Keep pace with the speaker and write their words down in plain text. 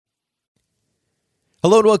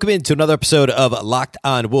Hello and welcome into another episode of Locked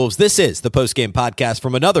On Wolves. This is the post-game podcast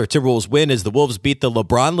from another Timberwolves win as the Wolves beat the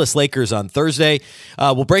LeBron-less Lakers on Thursday.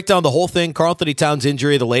 We'll break down the whole thing, Karl Anthony Towns'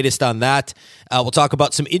 injury, the latest on that. We'll talk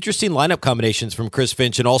about some interesting lineup combinations from Chris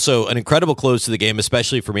Finch and also an incredible close to the game,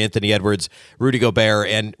 especially from Anthony Edwards, Rudy Gobert,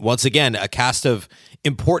 and once again, a cast of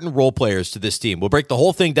important role players to this team. We'll break the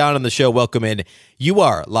whole thing down on the show. Welcome in. You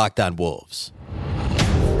are Locked On Wolves.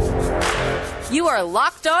 You are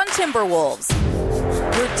Locked On Timberwolves,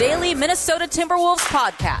 your daily Minnesota Timberwolves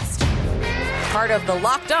podcast. Part of the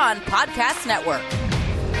Locked On Podcast Network.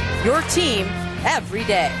 Your team every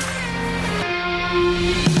day.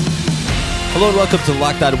 Hello and welcome to the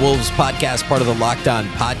Locked On Wolves podcast, part of the Locked On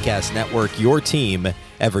Podcast Network, your team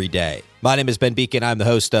every day. My name is Ben Beacon. I'm the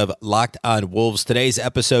host of Locked On Wolves. Today's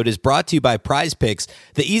episode is brought to you by Prize Picks,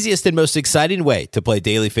 the easiest and most exciting way to play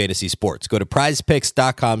daily fantasy sports. Go to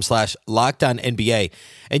prizepicks.com/LockedOnNBA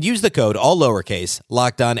and use the code, all lowercase,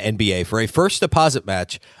 LockedOnNBA for a first deposit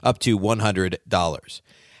match up to $100.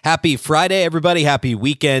 Happy Friday, everybody. Happy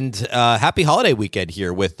weekend. Happy holiday weekend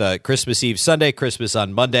here with Christmas Eve Sunday, Christmas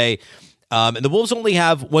on Monday. And the Wolves only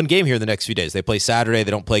have one game here in the next few days. They play Saturday.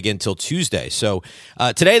 They don't play again until Tuesday. So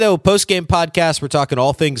today, though, post-game podcast, we're talking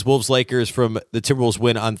all things Wolves-Lakers from the Timberwolves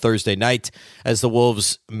win on Thursday night as the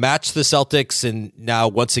Wolves match the Celtics and now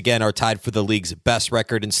once again are tied for the league's best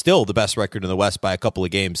record and still the best record in the West by a couple of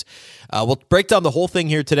games. We'll break down the whole thing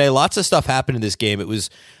here today. Lots of stuff happened in this game. It was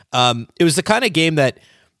the kind of game that,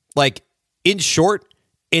 like, in short,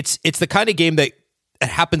 it's the kind of game that it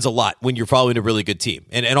happens a lot when you're following a really good team.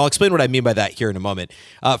 And I'll explain what I mean by that here in a moment.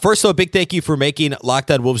 First, though, a big thank you for making Locked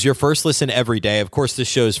On Wolves your first listen every day. Of course, this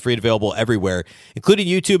show is free and available everywhere, including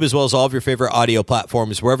YouTube, as well as all of your favorite audio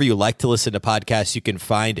platforms. Wherever you like to listen to podcasts, you can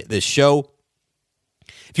find this show.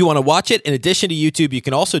 If you want to watch it, in addition to YouTube, you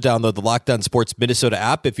can also download the Locked On Sports Minnesota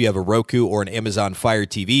app if you have a Roku or an Amazon Fire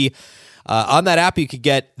TV. On that app, you could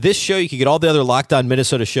get this show. You could get all the other Locked On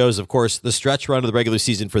Minnesota shows. Of course, the stretch run of the regular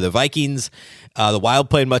season for the Vikings. The Wild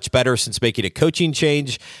playing much better since making a coaching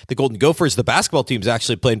change. The Golden Gophers, the basketball team's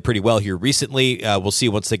actually playing pretty well here recently. We'll see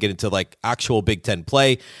once they get into like actual Big Ten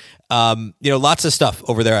play. Lots of stuff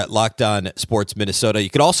over there at Locked On Sports Minnesota. You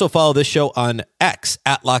could also follow this show on X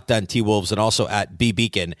at Locked On T-Wolves and also at B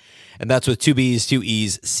Beacon. And that's with two B's, two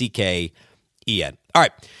E's, CKEN. All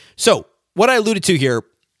right. So what I alluded to here,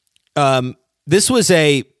 this was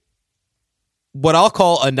what I'll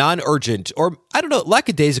call a non-urgent, or I don't know,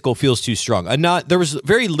 lackadaisical feels too strong. There was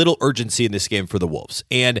very little urgency in this game for the Wolves.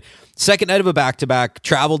 And second night of a back-to-back,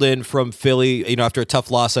 traveled in from Philly, after a tough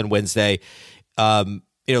loss on Wednesday.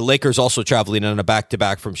 Lakers also traveling on a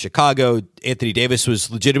back-to-back from Chicago. Anthony Davis was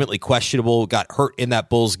legitimately questionable, got hurt in that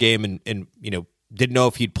Bulls game and didn't know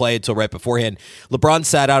if he'd play until right beforehand. LeBron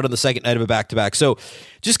sat out on the second night of a back-to-back. So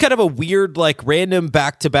just kind of a weird, random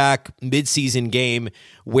back-to-back midseason game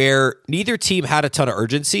where neither team had a ton of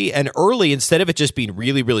urgency. And early, instead of it just being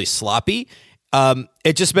really, really sloppy,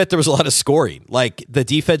 it just meant there was a lot of scoring. The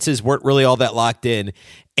defenses weren't really all that locked in.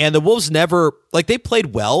 And the Wolves never, they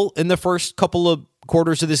played well in the first couple of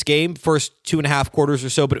quarters of this game, first 2.5 quarters or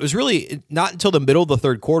so, but it was really not until the middle of the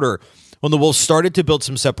third quarter when the Wolves started to build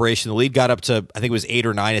some separation. The lead got up to, I think it was 8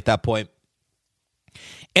 or 9 at that point.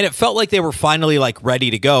 And it felt like they were finally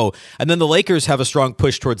ready to go. And then the Lakers have a strong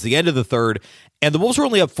push towards the end of the third. And the Wolves were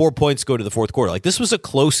only up 4 points going to the fourth quarter. This was a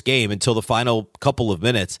close game until the final couple of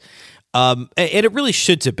minutes. And it really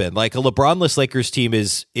should have been. A LeBron-less Lakers team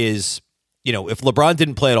is, if LeBron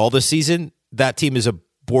didn't play at all this season, that team is a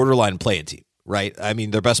borderline play-in team. Right? I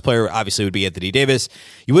mean, their best player obviously would be Anthony Davis.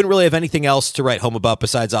 You wouldn't really have anything else to write home about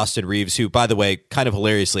besides Austin Reeves, who, by the way, kind of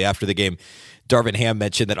hilariously after the game, Darvin Ham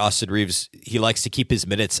mentioned that Austin Reeves, he likes to keep his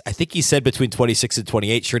minutes. I think he said between 26 and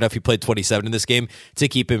 28. Sure enough, he played 27 in this game to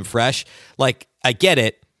keep him fresh. I get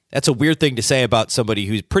it. That's a weird thing to say about somebody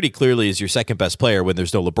who pretty clearly is your second best player when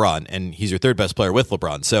there's no LeBron, and he's your third best player with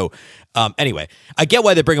LeBron. So anyway, I get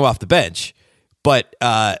why they bring him off the bench, but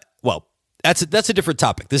That's a different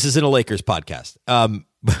topic. This isn't a Lakers podcast.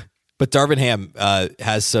 But Darvin Ham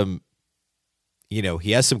has some,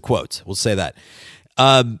 he has some quotes. We'll say that.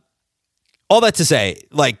 All that to say,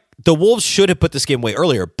 the Wolves should have put this game way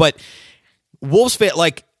earlier. But Wolves fan,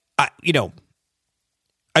 I don't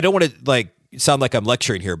want to sound like I'm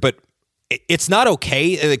lecturing here, but it's not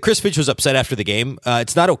okay. Chris Finch was upset after the game.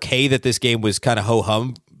 It's not okay that this game was kind of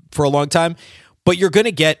ho-hum for a long time. But you're going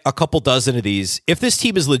to get a couple dozen of these. If this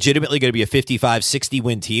team is legitimately going to be a 55, 60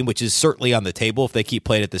 win team, which is certainly on the table if they keep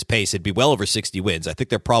playing at this pace, it'd be well over 60 wins. I think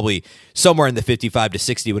they're probably somewhere in the 55 to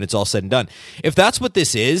 60 when it's all said and done. If that's what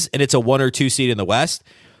this is, and it's a 1 or 2 seed in the West,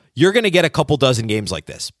 you're going to get a couple dozen games like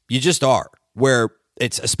this. You just are, where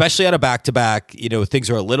It's especially on a back-to-back, things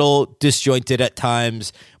are a little disjointed at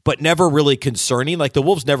times, but never really concerning. Like the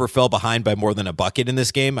Wolves never fell behind by more than a bucket in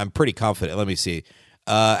this game. I'm pretty confident. Let me see.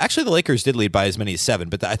 Actually, the Lakers did lead by as many as 7,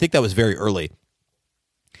 but I think that was very early.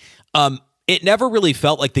 It never really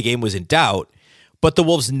felt like the game was in doubt, but the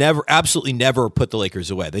Wolves absolutely never put the Lakers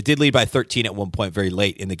away. They did lead by 13 at one point very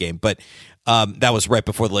late in the game, but that was right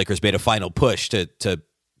before the Lakers made a final push to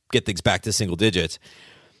get things back to single digits.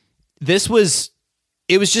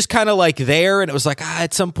 It was just kind of like there, and it was like,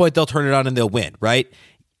 at some point they'll turn it on and they'll win, right?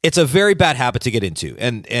 It's a very bad habit to get into,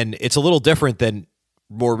 and it's a little different than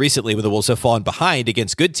more recently when the Wolves have fallen behind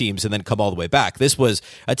against good teams and then come all the way back. This was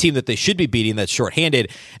a team that they should be beating that's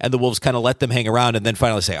shorthanded, and the Wolves kind of let them hang around and then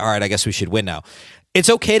finally say, all right, I guess we should win now. It's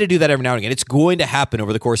okay to do that every now and again. It's going to happen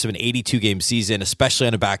over the course of an 82-game season, especially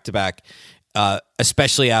on a back-to-back,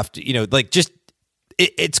 especially after,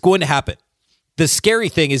 it's going to happen. The scary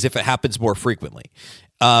thing is if it happens more frequently.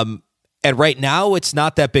 And right now, it's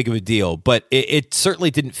not that big of a deal, but it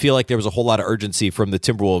certainly didn't feel like there was a whole lot of urgency from the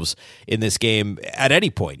Timberwolves in this game at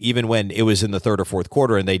any point, even when it was in the third or fourth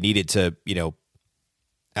quarter and they needed to,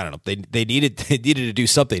 I don't know, they needed to do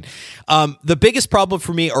something. The biggest problem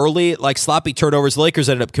for me early, like sloppy turnovers, the Lakers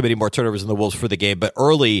ended up committing more turnovers than the Wolves for the game, but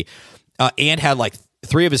early, Ant had like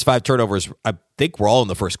 3 of his 5 turnovers, I think, were all in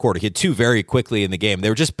the first quarter. He had 2 very quickly in the game. They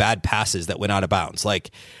were just bad passes that went out of bounds.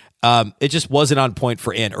 Like, it just wasn't on point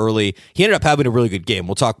for Ant early. He ended up having a really good game.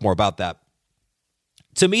 We'll talk more about that.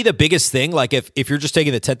 To me, the biggest thing, like if you're just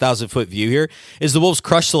taking the 10,000-foot view here, is the Wolves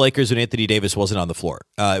crushed the Lakers when Anthony Davis wasn't on the floor.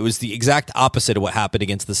 It was the exact opposite of what happened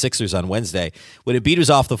against the Sixers on Wednesday. When Embiid was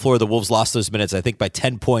off the floor, the Wolves lost those minutes, I think, by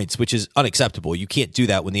 10 points, which is unacceptable. You can't do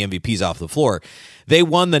that when the MVP's off the floor. They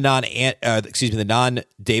won the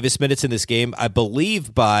non-Davis minutes in this game, I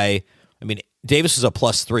believe Davis was a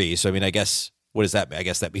 +3, so I guess, what does that mean? I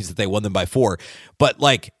guess that means that they won them by 4. But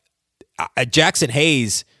like Jackson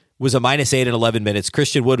Hayes was a -8 in 11 minutes.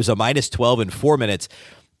 Christian Wood was a -12 in 4 minutes.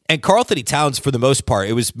 And Karl-Anthony Towns, for the most part,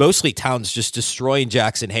 it was mostly Towns just destroying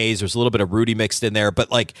Jackson Hayes. There's a little bit of Rudy mixed in there.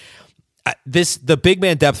 But like the big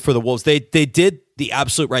man depth for the Wolves, they did the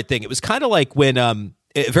absolute right thing. It was kind of like when,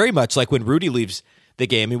 very much like when Rudy leaves the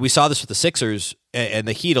game. I mean, we saw this with the Sixers and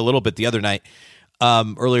the Heat a little bit the other night,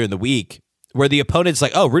 earlier in the week, where the opponent's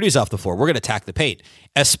like, oh, Rudy's off the floor, we're going to attack the paint,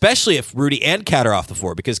 especially if Rudy and Cat are off the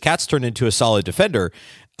floor, because Cat's turned into a solid defender.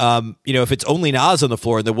 If it's only Nas on the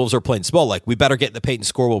floor and the Wolves are playing small, like we better get in the paint and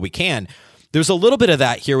score while we can. There's a little bit of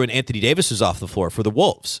that here when Anthony Davis was off the floor for the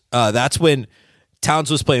Wolves. That's when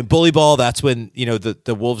Towns was playing bully ball. That's when,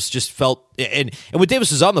 the Wolves just felt, and when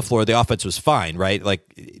Davis was on the floor, the offense was fine, right? Like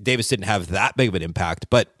Davis didn't have that big of an impact,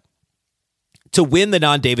 but to win the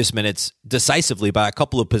non-Davis minutes decisively by a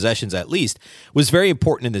couple of possessions at least was very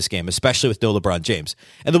important in this game, especially with no LeBron James.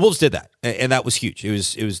 And the Wolves did that, and that was huge. It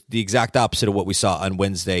was the exact opposite of what we saw on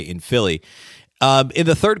Wednesday in Philly. In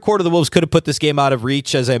the third quarter, the Wolves could have put this game out of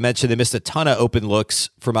reach. As I mentioned, they missed a ton of open looks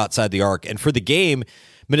from outside the arc. And for the game,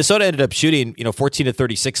 Minnesota ended up shooting, 14 to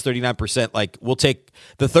 36, 39%. Like, we'll take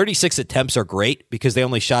the 36 attempts are great because they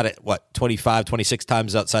only shot it, 25, 26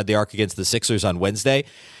 times outside the arc against the Sixers on Wednesday.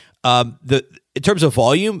 In terms of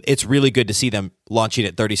volume, it's really good to see them launching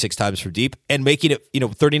it 36 times from deep and making it,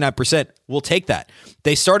 39%. We'll take that.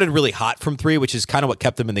 They started really hot from 3, which is kind of what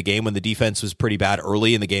kept them in the game when the defense was pretty bad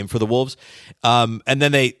early in the game for the Wolves. And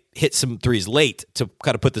then they hit some threes late to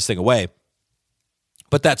kind of put this thing away.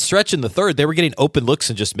 But that stretch in the third, they were getting open looks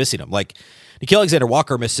and just missing them. Like Nickeil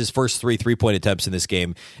Alexander-Walker missed his first 3 3-point attempts in this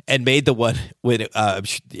game and made the one when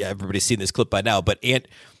everybody's seen this clip by now, but Ant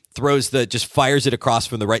just fires it across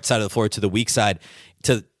from the right side of the floor to the weak side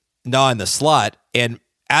to Nah in the slot. And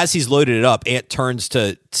as he's loaded it up, Ant turns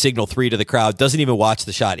to signal 3 to the crowd, doesn't even watch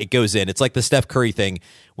the shot. It goes in. It's like the Steph Curry thing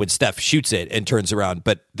when Steph shoots it and turns around.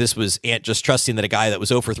 But this was Ant just trusting that a guy that was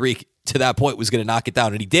 0 for 3 to that point was going to knock it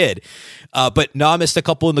down, and he did. But Nah missed a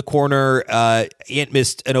couple in the corner. Ant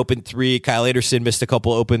missed an open 3. Kyle Anderson missed a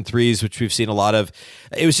couple open 3s, which we've seen a lot of.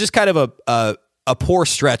 It was just kind of a poor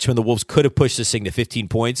stretch when the Wolves could have pushed this thing to 15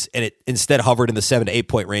 points, and it instead hovered in the 7 to 8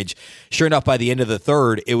 point range. Sure enough, by the end of the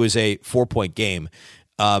third, it was a 4-point game.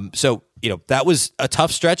 So that was a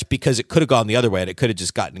tough stretch because it could have gone the other way and it could have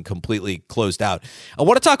just gotten completely closed out. I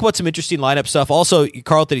want to talk about some interesting lineup stuff. Also,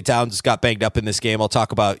 Karl-Anthony Towns got banged up in this game. I'll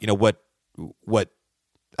talk about, what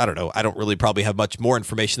I don't know. I don't really probably have much more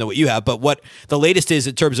information than what you have, but what the latest is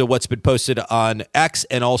in terms of what's been posted on X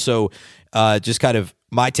and also just kind of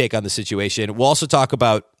my take on the situation. We'll also talk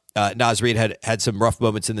about Naz Reid had some rough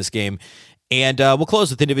moments in this game, and we'll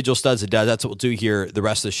close with individual studs and duds. That's what we'll do here the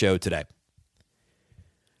rest of the show today.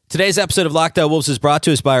 Today's episode of Locked On Wolves is brought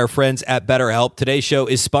to us by our friends at BetterHelp. Today's show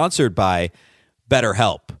is sponsored by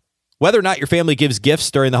BetterHelp. Whether or not your family gives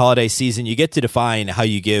gifts during the holiday season, you get to define how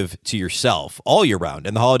you give to yourself all year round.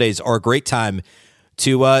 And the holidays are a great time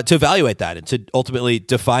to evaluate that and to ultimately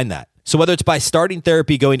define that. So whether it's by starting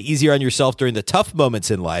therapy, going easier on yourself during the tough moments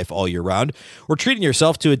in life all year round, or treating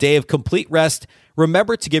yourself to a day of complete rest,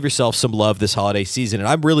 remember to give yourself some love this holiday season. And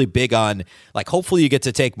I'm really big on, like, hopefully you get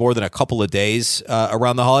to take more than a couple of days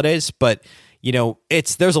around the holidays. But, you know,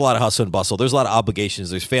 there's a lot of hustle and bustle. There's a lot of obligations.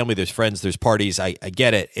 There's family, there's friends, there's parties. I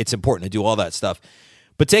get it. It's important to do all that stuff.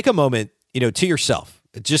 But take a moment, you know, to yourself.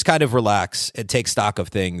 Just kind of relax and take stock of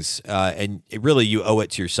things. And really, you owe it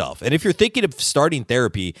to yourself. And if you're thinking of starting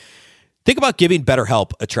therapy, think about giving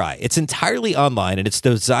BetterHelp a try. It's entirely online, and it's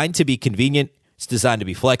designed to be convenient. It's designed to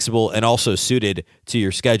be flexible and also suited to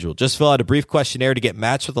your schedule. Just fill out a brief questionnaire to get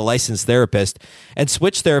matched with a licensed therapist and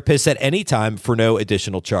switch therapists at any time for no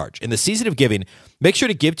additional charge. In the season of giving, make sure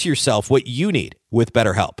to give to yourself what you need with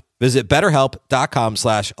BetterHelp. Visit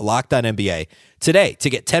BetterHelp.com/LockedOnNBA today to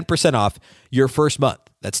get 10% off your first month.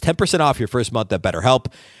 That's 10% off your first month at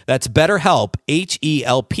BetterHelp. That's BetterHelp,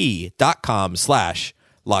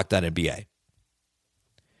 HELP.com/LockedOnNBA.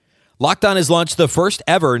 Locked On has launched the first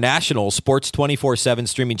ever national sports 24/7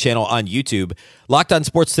 streaming channel on YouTube. Locked On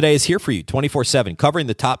Sports Today is here for you 24/7, covering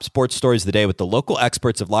the top sports stories of the day with the local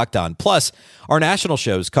experts of Locked On, plus our national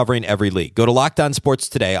shows covering every league. Go to Locked On Sports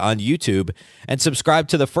Today on YouTube and subscribe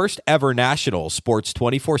to the first ever national sports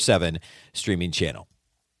 24/7 streaming channel.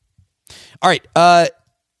 All right, let's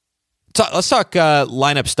talk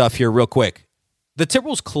lineup stuff here real quick. The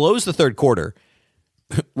Timberwolves closed the third quarter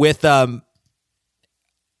with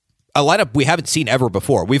a lineup we haven't seen ever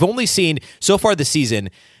before. We've only seen, so far this season,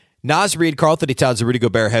 Naz Reid, Karl-Anthony Towns, and Rudy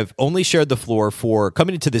Gobert have only shared the floor for,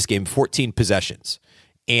 coming into this game, 14 possessions.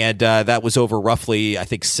 And that was over roughly, I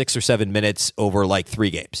think, 6 or 7 minutes over like 3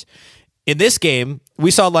 games. In this game, we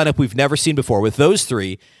saw a lineup we've never seen before with those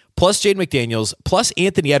three, plus Jaden McDaniels, plus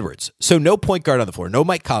Anthony Edwards. So no point guard on the floor, no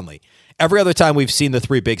Mike Conley. Every other time we've seen the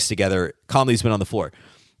three bigs together, Conley's been on the floor.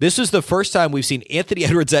 This was the first time we've seen Anthony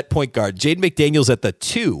Edwards at point guard, Jaden McDaniels at the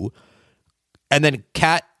 2, and then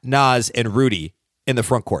Kat, Naz, and Rudy in the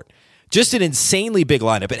front court. Just an insanely big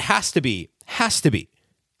lineup. It has to be,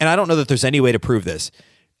 and I don't know that there's any way to prove this,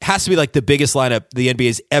 it has to be like the biggest lineup the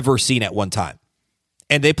NBA's ever seen at one time.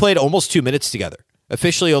 And they played almost 2 minutes together.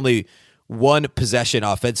 Officially only one possession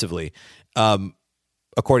offensively,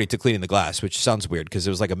 according to Cleaning the Glass, which sounds weird because it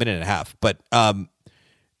was like a minute and a half. But I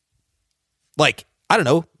don't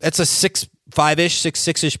know. That's a 6'5-ish,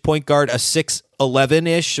 6'6-ish point guard, a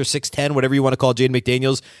 6'11-ish or 6'10, whatever you want to call Jaden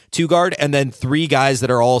McDaniels, 2 guard, and then 3 guys that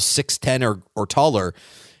are all 6'10 or taller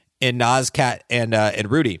in Naz, Kat, and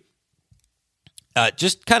Rudy.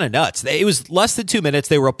 Just kind of nuts. It was less than 2 minutes.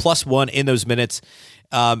 They were a +1 in those minutes.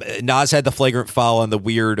 Naz had the flagrant foul on the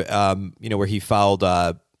weird, where he fouled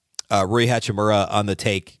Rui Hachimura on the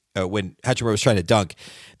take when Hachimura was trying to dunk.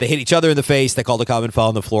 They hit each other in the face. They called a common foul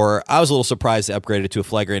on the floor. I was a little surprised they upgraded it to a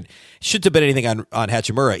flagrant. Shouldn't have been anything on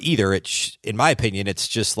Hachimura either. In my opinion, it's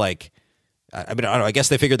just like, I don't know. I guess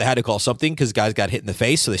they figured they had to call something because guys got hit in the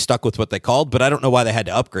face, so they stuck with what they called. But I don't know why they had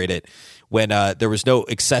to upgrade it when there was no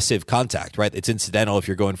excessive contact. Right? It's incidental if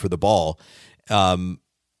you're going for the ball. It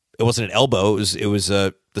wasn't an elbow. It was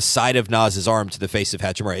the side of Naz's arm to the face of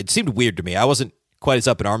Hachimura. It seemed weird to me. I wasn't quite as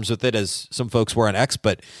up in arms with it as some folks were on X,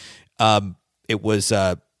 but it was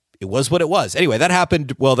what it was. Anyway, that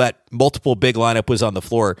happened while that multiple big lineup was on the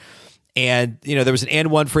floor. And, there was an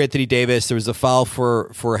and one for Anthony Davis. There was a foul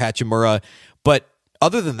for Hachimura. But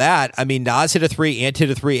other than that, I mean, Naz hit a 3, Ant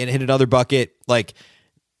hit a 3, and hit another bucket.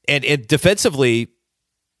 And defensively,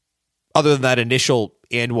 other than that initial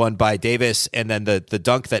and one by Davis and then the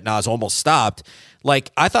dunk that Naz almost stopped,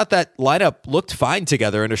 I thought that lineup looked fine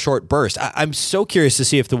together in a short burst. I'm so curious to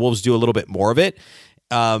see if the Wolves do a little bit more of it.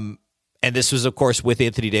 And this was, of course, with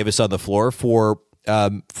Anthony Davis on the floor for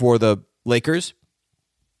the Lakers.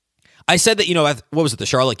 I said that, what was it, the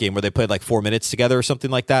Charlotte game where they played 4 minutes together or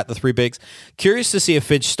something like that, the three bigs. Curious to see if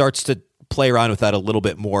Finch starts to play around with that a little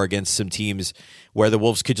bit more against some teams where the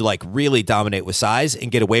Wolves could really dominate with size and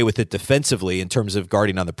get away with it defensively in terms of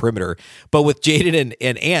guarding on the perimeter. But with Jaden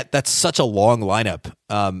and Ant, that's such a long lineup.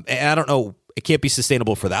 And I don't know, it can't be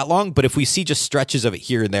sustainable for that long, but if we see just stretches of it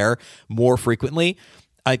here and there more frequently,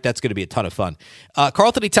 I think that's going to be a ton of fun.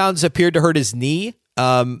 Karl-Anthony Towns appeared to hurt his knee.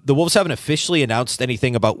 The Wolves haven't officially announced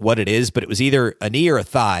anything about what it is, but it was either a knee or a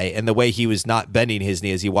thigh, and the way he was not bending his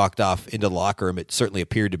knee as he walked off into the locker room, it certainly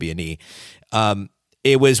appeared to be a knee.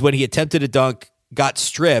 It was when he attempted a dunk, got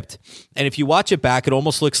stripped, and if you watch it back, it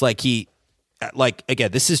almost looks like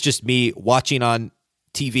again, this is just me watching on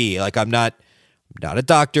TV. I'm not not a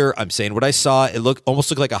doctor. I'm saying what I saw. It almost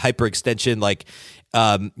looked like a hyperextension, like,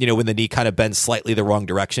 when the knee kind of bends slightly the wrong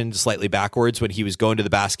direction, slightly backwards when he was going to the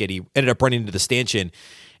basket. He ended up running into the stanchion.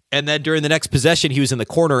 And then during the next possession, he was in the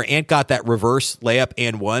corner and got that reverse layup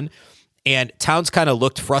and one. And Towns kind of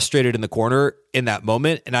looked frustrated in the corner in that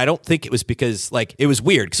moment. And I don't think it was because, like, it was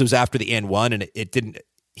weird because it was after the and one and it didn't.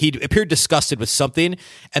 He appeared disgusted with something,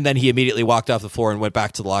 and then he immediately walked off the floor and went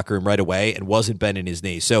back to the locker room right away and wasn't bending his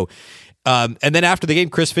knee. So, and then after the game,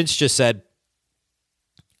 Chris Finch just said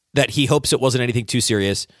that he hopes it wasn't anything too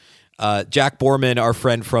serious. Jack Borman, our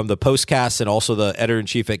friend from the Postcast and also the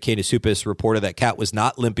editor-in-chief at Canis Hoopus, reported that Cat was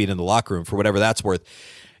not limping in the locker room, for whatever that's worth.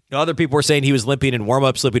 Other people were saying he was limping in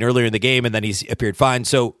warm-ups, limping earlier in the game, and then he's appeared fine.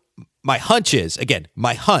 So my hunch is, again,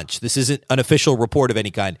 this isn't an official report of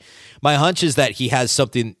any kind. My hunch is that he has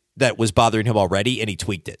something that was bothering him already, and he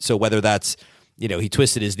tweaked it. So whether that's, he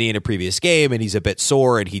twisted his knee in a previous game, and he's a bit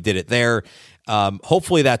sore, and he did it there.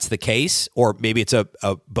 Hopefully that's the case, or maybe it's a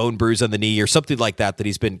bone bruise on the knee or something like that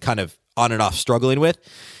he's been kind of on and off struggling with.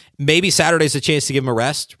 Maybe Saturday's a chance to give him a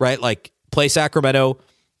rest, right? Like, play Sacramento.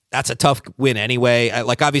 That's a tough win anyway.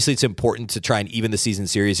 Obviously, it's important to try and even the season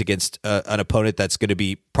series against an opponent that's going to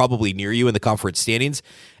be probably near you in the conference standings.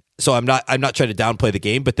 So I'm not trying to downplay the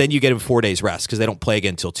game, but then you get him 4 days rest because they don't play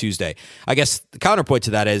again until Tuesday. I guess the counterpoint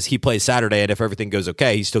to that is he plays Saturday, and if everything goes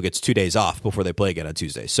okay, he still gets 2 days off before they play again on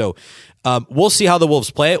Tuesday. So we'll see how the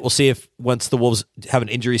Wolves play it. We'll see if once the Wolves have an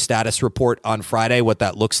injury status report on Friday, what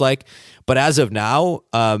that looks like. But as of now,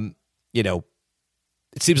 it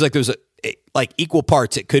seems like there's equal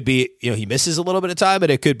parts. It could be, he misses a little bit of time,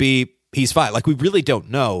 and it could be he's fine. We really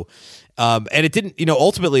don't know. And it didn't,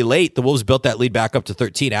 ultimately late, the Wolves built that lead back up to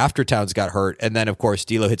 13 after Towns got hurt. And then, of course,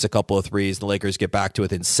 D'Lo hits a couple of threes. The Lakers get back to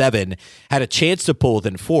within 7, had a chance to pull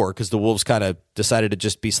within 4 because the Wolves kind of decided to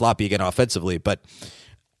just be sloppy again offensively. But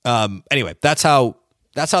anyway, that's how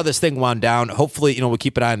this thing wound down. Hopefully, we'll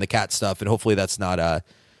keep an eye on the Cat stuff, and hopefully that's not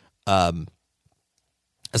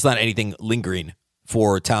anything lingering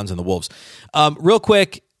for Towns and the Wolves. Real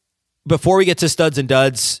quick, before we get to studs and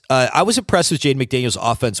duds, I was impressed with Jaden McDaniels'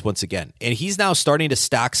 offense once again. And he's now starting to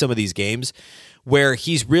stack some of these games where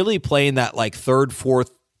he's really playing that third, fourth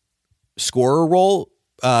scorer role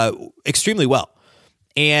extremely well.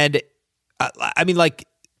 And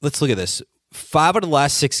let's look at this. 5 out of the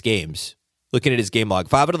last 6 games, looking at his game log,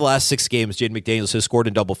 5 out of the last 6 games, Jaden McDaniels has scored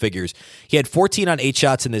in double figures. He had 14 on 8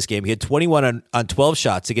 shots in this game. He had 21 on 12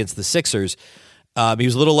 shots against the Sixers. He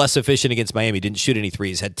was a little less efficient against Miami, didn't shoot any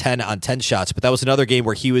threes, had 10 on 10 shots, but that was another game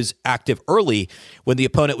where he was active early when the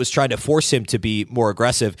opponent was trying to force him to be more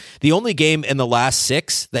aggressive. The only game in the last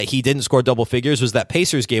 6 that he didn't score double figures was that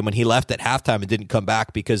Pacers game when he left at halftime and didn't come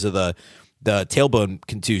back because of the tailbone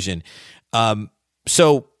contusion. And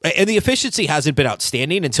the efficiency hasn't been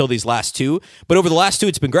outstanding until these last 2, but over the last 2,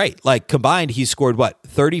 it's been great. Combined, he's scored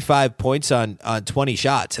 35 points on 20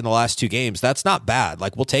 shots in the last 2 games. That's not bad.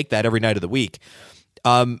 We'll take that every night of the week.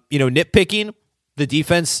 Nitpicking, the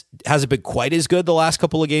defense hasn't been quite as good the last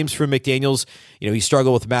couple of games for McDaniels. He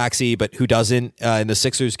struggled with Maxey, but who doesn't in the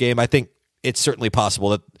Sixers game? I think it's certainly possible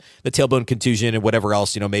that the tailbone contusion and whatever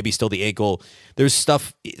else, maybe still the ankle. There's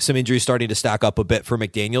some injuries starting to stack up a bit for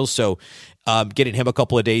McDaniels. So getting him a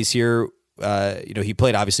couple of days here, he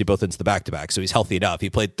played obviously both into the back-to-back, so he's healthy enough. He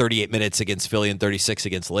played 38 minutes against Philly and 36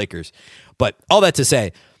 against the Lakers. But all that to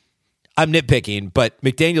say, I'm nitpicking, but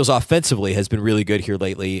McDaniels offensively has been really good here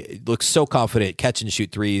lately. He looks so confident, catch and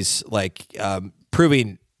shoot threes,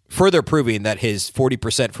 further proving that his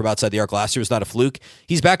 40% from outside the arc last year was not a fluke.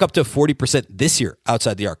 He's back up to 40% this year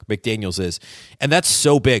outside the arc, McDaniels is. And that's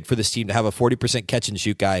so big for this team to have a 40% catch and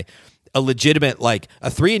shoot guy, a legitimate, a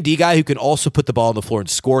 3-and-D guy who can also put the ball on the floor and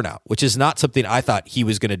score now, which is not something I thought he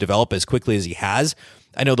was going to develop as quickly as he has.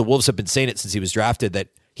 I know the Wolves have been saying it since he was drafted that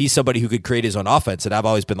he's somebody who could create his own offense, and I've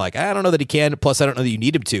always been I don't know that he can, plus I don't know that you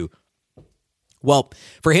need him to. Well,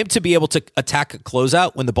 for him to be able to attack a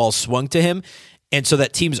closeout when the ball's swung to him, and so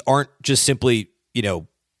that teams aren't just simply,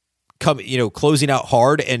 closing out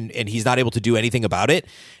hard and he's not able to do anything about it.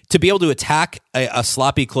 To be able to attack a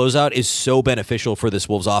sloppy closeout is so beneficial for this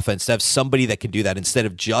Wolves offense to have somebody that can do that instead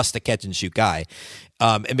of just a catch and shoot guy.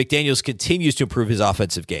 And McDaniels continues to improve his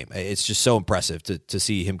offensive game. It's just so impressive to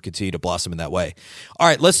see him continue to blossom in that way. All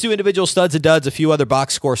right, let's do individual studs and duds, a few other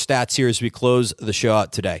box score stats here as we close the show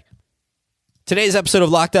out today. Today's episode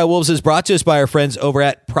of Locked On Wolves is brought to us by our friends over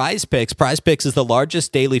at Prize Picks. Prize Picks is the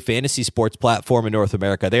largest daily fantasy sports platform in North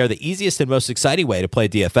America. They are the easiest and most exciting way to play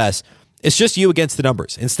DFS. It's just you against the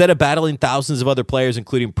numbers. Instead of battling thousands of other players,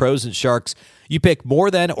 including pros and sharks, you pick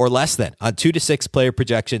more than or less than on 2 to 6 player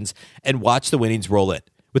projections and watch the winnings roll in.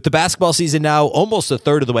 With the basketball season now almost a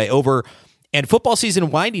third of the way over, And football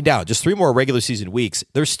season winding down, just 3 more regular season weeks.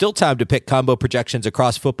 There's still time to pick combo projections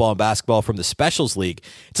across football and basketball from the Specials League.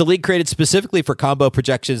 It's a league created specifically for combo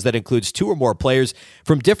projections that includes 2 or more players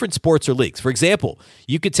from different sports or leagues. For example,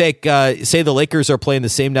 you could take, say the Lakers are playing the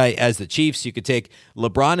same night as the Chiefs. You could take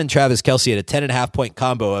LeBron and Travis Kelce at a 10.5-point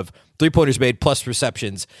combo of 3-pointers made plus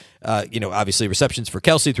receptions. Obviously receptions for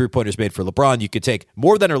Kelce, 3-pointers made for LeBron. You could take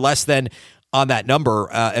more than or less than on that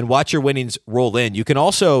number and watch your winnings roll in. You can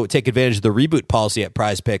also take advantage of the reboot policy at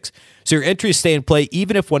Prize Picks, so your entries stay in play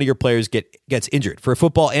even if one of your players gets injured. For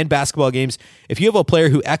football and basketball games, if you have a player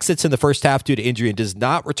who exits in the first half due to injury and does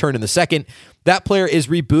not return in the second, that player is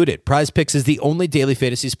rebooted. Prize Picks is the only daily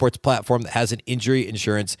fantasy sports platform that has an injury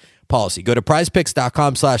insurance policy. Go to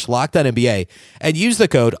prizepicks.com/LockedOnNBA and use the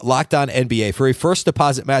code LockedOnNBA for a first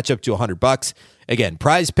deposit match up to $100. Again,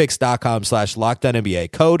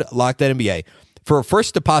 prizepicks.com/LockedOnNBA, code LockedOnNBA for a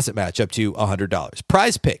first deposit match up to $100.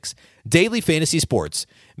 Prize Picks, daily fantasy sports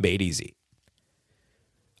made easy.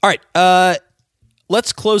 All right,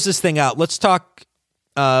 let's close this thing out. Let's talk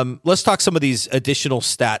some of these additional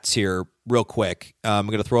stats here real quick. I'm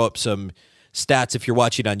going to throw up some stats if you're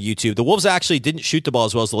watching on YouTube. The Wolves actually didn't shoot the ball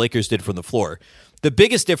as well as the Lakers did from the floor. The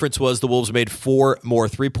biggest difference was the Wolves made 4 more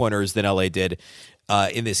 3-pointers than LA did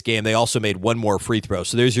in this game. They also made 1 more free throw.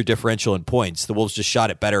 So there's your differential in points. The Wolves just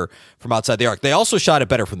shot it better from outside the arc. They also shot it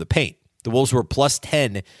better from the paint. The Wolves were plus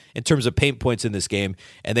 10 in terms of paint points in this game,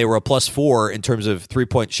 and they were a plus 4 in terms of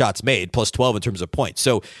 3-point shots made, plus 12 in terms of points.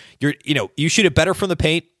 So you shoot it better from the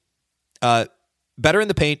paint, better in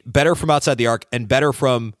the paint, better from outside the arc, and better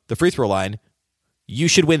from the free throw line. You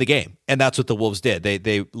should win the game, and that's what the Wolves did.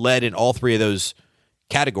 They led in all 3 of those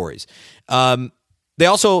categories. They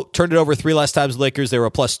also turned it over 3 less times than the Lakers. They were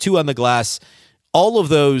a plus 2 on the glass. All of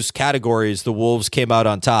those categories, the Wolves came out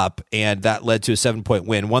on top, and that led to a 7-point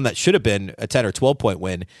win, one that should have been a 10 or 12-point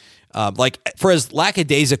win. For as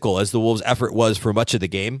lackadaisical as the Wolves' effort was for much of the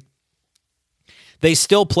game, they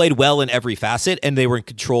still played well in every facet, and they were in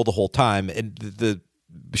control the whole time. And the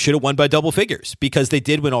should have won by double figures because they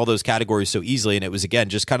did win all those categories so easily, and it was, again,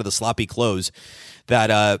 just kind of the sloppy close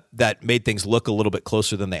that made things look a little bit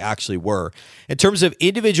closer than they actually were. In terms of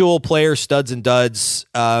individual player studs and duds,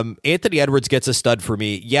 Anthony Edwards gets a stud for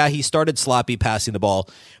me. Yeah, he started sloppy passing the ball,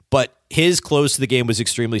 but his close to the game was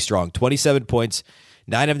extremely strong. 27 points,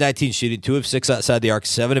 9 of 19 shooting, 2 of 6 outside the arc,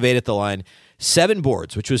 7 of 8 at the line, 7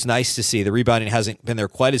 boards, which was nice to see. The rebounding hasn't been there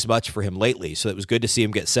quite as much for him lately, so it was good to see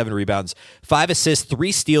him get 7 rebounds, 5 assists,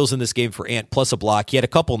 3 steals in this game for Ant, plus a block. He had a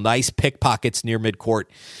couple nice pickpockets near midcourt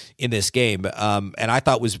in this game, and I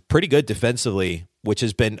thought was pretty good defensively, which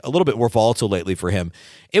has been a little bit more volatile lately for him.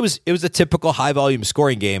 It was a typical high-volume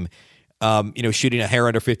scoring game, shooting a hair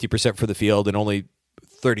under 50% for the field and only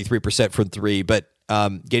 33% from 3, but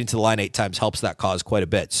getting to the line 8 times helps that cause quite a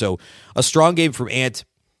bit. So a strong game from Ant.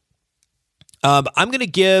 I'm going to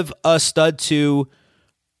give a stud to,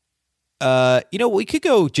 we could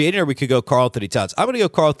go Jaden or we could go Karl Anthony Towns. I'm going to go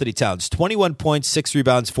Karl Anthony Towns. 21 points, 6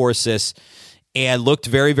 rebounds, 4 assists, and looked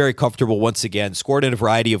very, very comfortable once again. Scored in a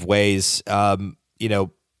variety of ways.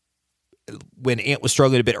 When Ant was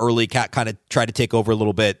struggling a bit early, Cat kind of tried to take over a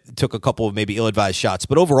little bit, took a couple of maybe ill-advised shots.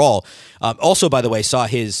 But overall, also, by the way, saw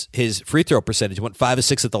his free throw percentage. Went 5 of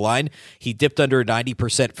 6 at the line. He dipped under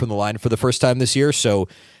 90% from the line for the first time this year. So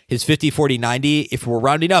his 50, 40, 90, if we're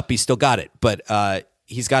rounding up, he's still got it. But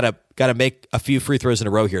he's got to make a few free throws in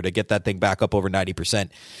a row here to get that thing back up over 90%.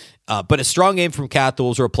 But a strong game from Cat. The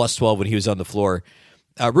Wolves were a plus 12 when he was on the floor.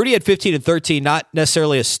 Rudy had 15 and 13, not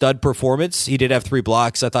necessarily a stud performance. He did have 3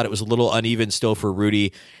 blocks. I thought it was a little uneven still for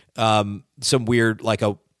Rudy. Some weird, he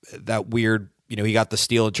got the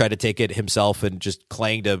steal and tried to take it himself and just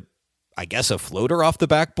clanged a floater off the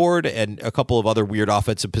backboard and a couple of other weird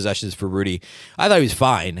offensive possessions for Rudy. I thought he was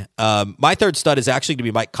fine. My third stud is actually going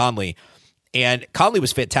to be Mike Conley. And Conley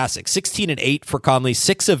was fantastic. 16 and 8 for Conley,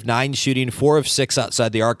 6 of 9 shooting, 4 of 6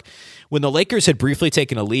 outside the arc. When the Lakers had briefly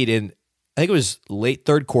taken a lead in, I think it was late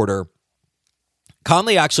third quarter,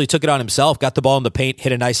 Conley actually took it on himself, got the ball in the paint,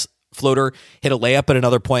 hit a nice floater, hit a layup at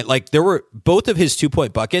another point. Like, there were both of his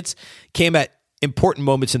 2-point buckets came at important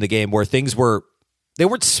moments in the game where things they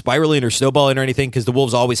weren't spiraling or snowballing or anything because the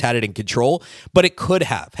Wolves always had it in control, but it could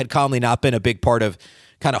have had Conley not been a big part of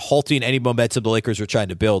kind of halting any momentum the Lakers were trying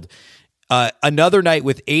to build. Another night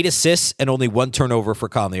with 8 assists and only 1 turnover for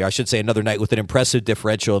Conley. I should say another night with an impressive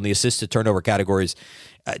differential in the assist to turnover categories.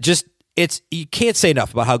 You can't say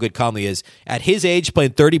enough about how good Conley is. At his age,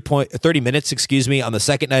 playing 30 minutes, on the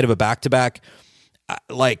second night of a back-to-back,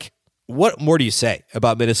 what more do you say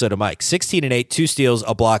about Minnesota Mike? 16 and 8, 2 steals,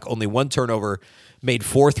 a block, only 1 turnover, made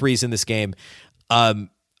 4 threes in this game.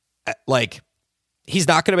 He's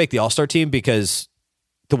not going to make the All-Star team because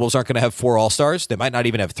the Wolves aren't going to have 4 All-Stars. They might not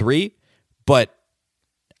even have 3. But,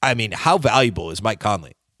 I mean, how valuable is Mike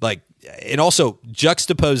Conley? Like, and also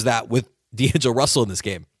juxtapose that with D'Angelo Russell in this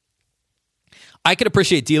game. I can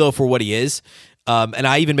appreciate D'Lo for what he is. And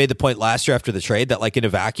I even made the point last year after the trade that, like, in a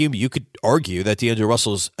vacuum, you could argue that D'Angelo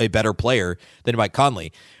Russell's a better player than Mike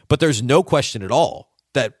Conley. But there's no question at all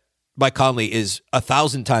that Mike Conley is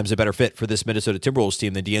 1,000 times a better fit for this Minnesota Timberwolves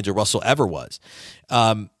team than D'Angelo Russell ever was.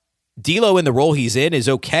 D'Lo in the role he's in is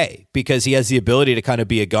okay because he has the ability to kind of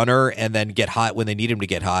be a gunner and then get hot when they need him to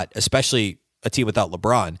get hot, especially a team without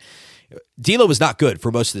LeBron. D'Lo was not good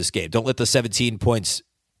for most of this game. Don't let the 17 points,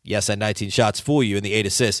 yes, and 19 shots fool you, and the 8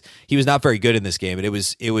 assists. He was not very good in this game, and it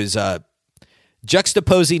was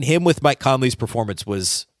juxtaposing him with Mike Conley's performance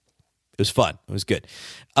was fun. It was good.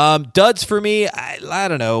 Duds for me, I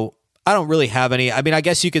don't know. I don't really have any. I mean, I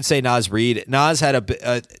guess you could say Naz Reid. Naz had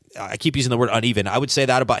I keep using the word uneven. I would say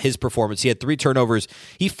that about his performance. He had 3 turnovers.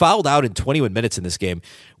 He fouled out in 21 minutes in this game,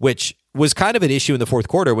 which was kind of an issue in the fourth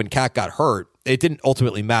quarter when Cat got hurt. It didn't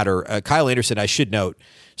ultimately matter. Kyle Anderson, I should note,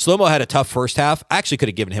 Slow-Mo had a tough first half. I actually could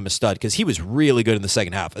have given him a stud because he was really good in the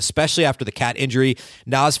second half, especially after the Cat injury.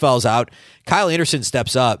 Naz fouls out. Kyle Anderson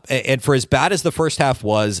steps up, and for as bad as the first half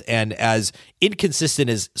was and as inconsistent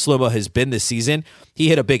as Slow-Mo has been this season, he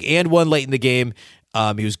hit a big and one late in the game.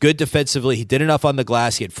 He was good defensively. He did enough on the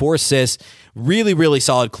glass. He had 4 assists. Really, really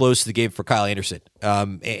solid close to the game for Kyle Anderson.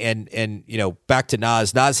 And you know, back to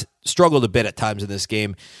Naz. Naz struggled a bit at times in this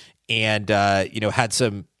game, and had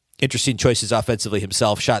some interesting choices offensively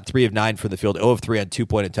himself. Shot 3 of 9 from the field, 0 of 3 on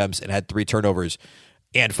 2-point attempts, and had 3 turnovers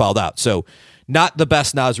and fouled out. So not the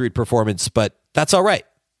best Naz Reid performance, but that's all right.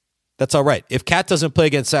 That's all right. If Cat doesn't play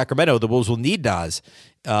against Sacramento, the Wolves will need Naz,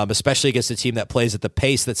 especially against a team that plays at the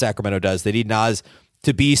pace that Sacramento does. They need Naz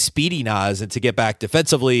to be speedy Naz and to get back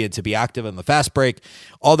defensively and to be active on the fast break.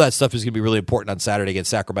 All that stuff is going to be really important on Saturday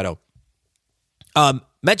against Sacramento.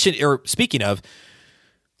 Speaking of,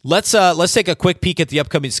 let's take a quick peek at the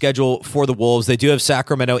upcoming schedule for the Wolves. They do have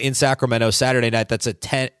Sacramento in Sacramento Saturday night. That's a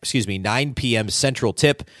 9 p.m. Central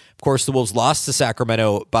tip. Of course, the Wolves lost to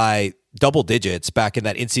Sacramento by double digits back in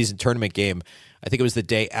that in-season tournament game. I think it was the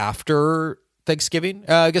day after Thanksgiving.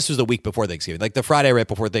 I guess it was the week before Thanksgiving, like the Friday right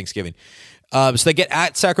before Thanksgiving. So they get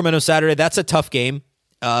at Sacramento Saturday. That's a tough game,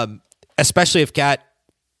 especially if Cat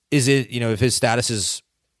is if his status is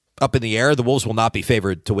up in the air. The Wolves will not be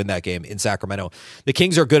favored to win that game in Sacramento. The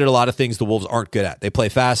Kings are good at a lot of things the Wolves aren't good at. They play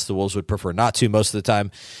fast. The Wolves would prefer not to most of the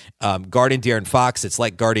time. Guarding De'Aaron Fox, it's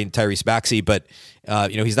like guarding Tyrese Maxey, but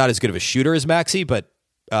he's not as good of a shooter as Maxey, but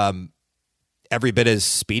every bit as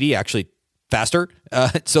speedy, actually faster.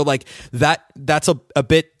 So like that's a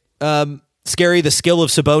bit scary. The skill of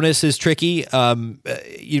Sabonis is tricky,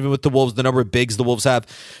 even with the Wolves, the number of bigs the Wolves have.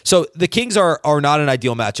 So the Kings are not an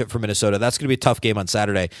ideal matchup for Minnesota. That's going to be a tough game on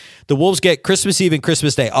Saturday. The Wolves get Christmas Eve and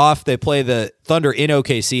Christmas Day off. They play the Thunder in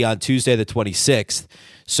OKC on Tuesday the 26th.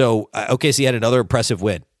 So OKC had another impressive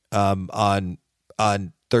win on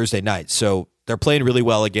Thursday night. So they're playing really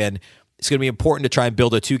well again. It's going to be important to try and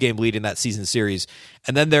build a 2-game lead in that season series.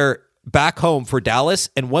 And then they're back home for Dallas,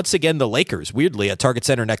 and once again the Lakers, weirdly, at Target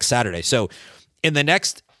Center next Saturday. So in the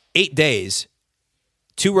next 8 days,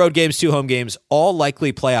 2 road games, 2 home games, all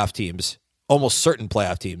likely playoff teams, almost certain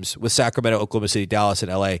playoff teams, with Sacramento, Oklahoma City, Dallas,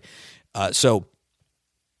 and LA. So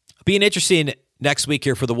being interesting next week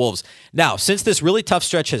here for the Wolves. Now, since this really tough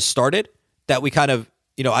stretch has started, that we kind of,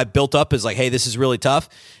 I built up as like, hey, this is really tough.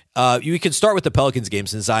 You can start with the Pelicans game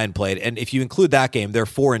since Zion played, and if you include that game, they're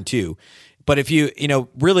 4-2. But if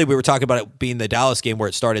really we were talking about it being the Dallas game where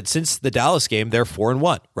it started. Since the Dallas game, they're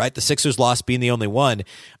 4-1, right? The Sixers lost being the only one.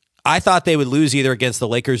 I thought they would lose either against the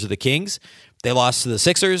Lakers or the Kings. They lost to the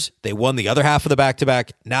Sixers. They won the other half of the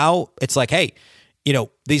back-to-back. Now it's like, hey,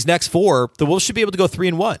 these next 4, the Wolves should be able to go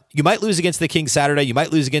 3-1. You might lose against the Kings Saturday. You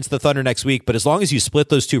might lose against the Thunder next week. But as long as you split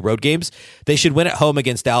those 2 road games, they should win at home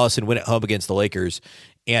against Dallas and win at home against the Lakers.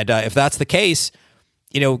 And if that's the case,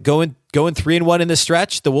 going 3-1 in this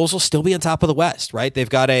stretch, the Wolves will still be on top of the West, right? They've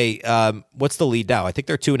got what's the lead now? I think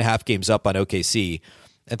they're 2.5 games up on OKC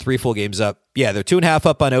and 3 full games up. Yeah, they're 2.5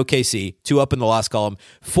 up on OKC, 2 up in the loss column,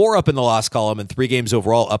 4 up in the loss column, and 3 games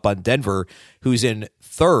overall up on Denver, who's in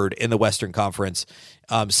 3rd in the Western Conference.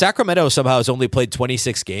 Sacramento somehow has only played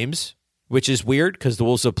 26 games, which is weird because the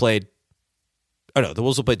Wolves have played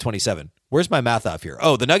 27. Where's my math off here?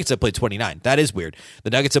 Oh, the Nuggets have played 29. That is weird. The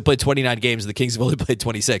Nuggets have played 29 games, and the Kings have only played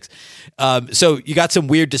 26. So you got some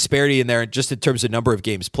weird disparity in there just in terms of number of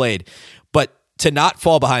games played. But to not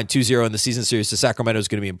fall behind 2-0 in the season series to Sacramento is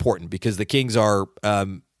going to be important because the Kings are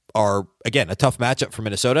again, a tough matchup for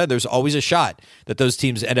Minnesota. There's always a shot that those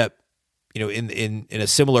teams end up in a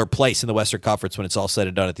similar place in the Western Conference when it's all said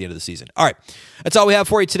and done at the end of the season. All right, that's all we have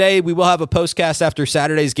for you today. We will have a postcast after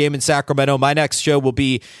Saturday's game in Sacramento. My next show will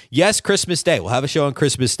be, Christmas Day. We'll have a show on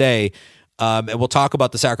Christmas Day, and we'll talk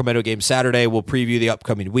about the Sacramento game Saturday. We'll preview the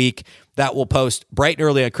upcoming week. That will post bright and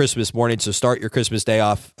early on Christmas morning, so start your Christmas Day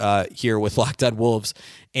off here with Locked On Wolves.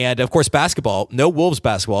 And, of course, basketball. No Wolves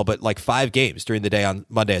basketball, but like 5 games during the day on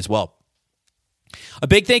Monday as well. A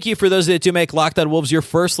big thank you for those that do make Locked On Wolves your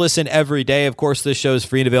first listen every day. Of course, this show is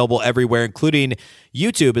free and available everywhere, including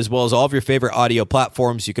YouTube, as well as all of your favorite audio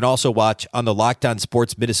platforms. You can also watch on the Locked On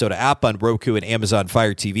Sports Minnesota app on Roku and Amazon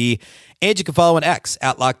Fire TV. And you can follow on X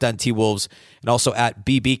at Locked On T-Wolves and also at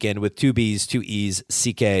BBeacon with 2 B's, 2 E's,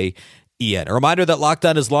 CKEN. A reminder that Locked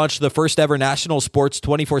On has launched the first ever national sports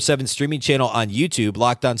 24/7 streaming channel on YouTube.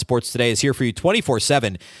 Locked On Sports Today is here for you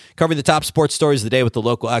 24/7, covering the top sports stories of the day with the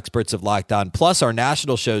local experts of Locked On, plus our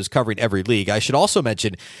national shows covering every league. I should also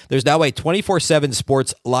mention there's now a 24/7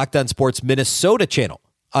 sports Locked On Sports Minnesota channel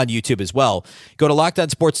on YouTube as well. Go to Locked On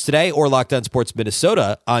Sports Today or Locked On Sports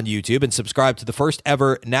Minnesota on YouTube and subscribe to the first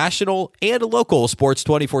ever national and local sports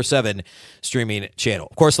 24/7 streaming channel.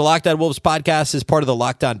 Of course, the Locked On Wolves podcast is part of the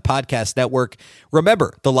Locked On Podcast Network.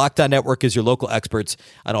 Remember, the Locked On Network is your local experts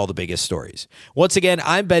on all the biggest stories. Once again,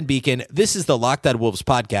 I'm Ben Beacon. This is the Locked On Wolves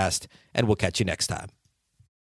podcast, and we'll catch you next time.